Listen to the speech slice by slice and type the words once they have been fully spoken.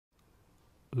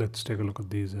Let's take a look at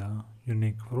these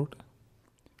unique fruit.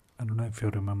 I don't know if you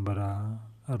remember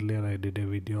earlier I did a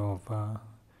video of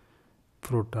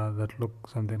fruit that look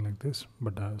something like this,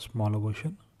 but a smaller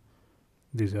version.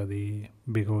 These are the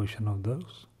bigger version of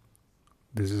those.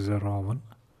 This is a raw one,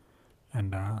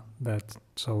 and that's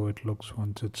how it looks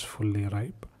once it's fully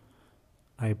ripe.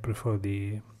 I prefer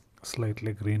the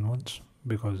slightly green ones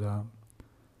because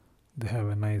they have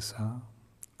a nice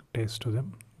taste to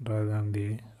them rather than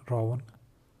the raw one.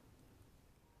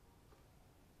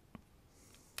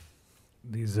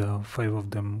 These 5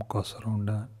 of them cost around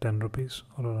 10 rupees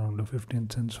or around 15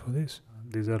 cents for this.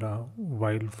 These are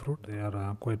wild fruit. They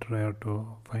are quite rare to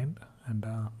find and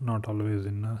not always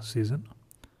in season.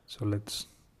 So let's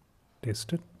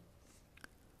taste it.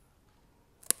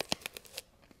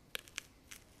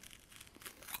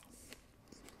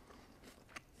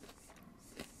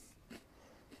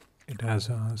 It has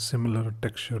a similar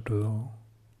texture to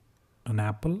an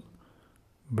apple,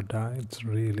 but it's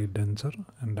really denser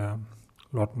and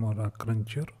lot more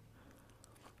crunchier.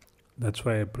 That's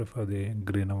why I prefer the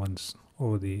greener ones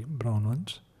over the brown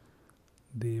ones.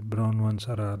 The brown ones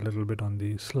are a little bit on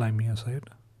the slimier side.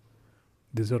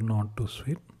 These are not too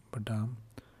sweet, but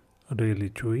really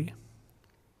chewy.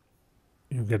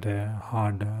 You get a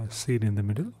hard seed in the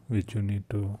middle which you need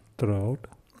to throw out,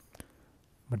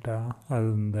 but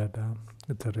other than that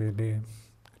it's a really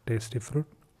tasty fruit,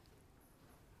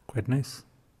 quite nice.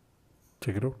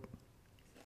 Check it out.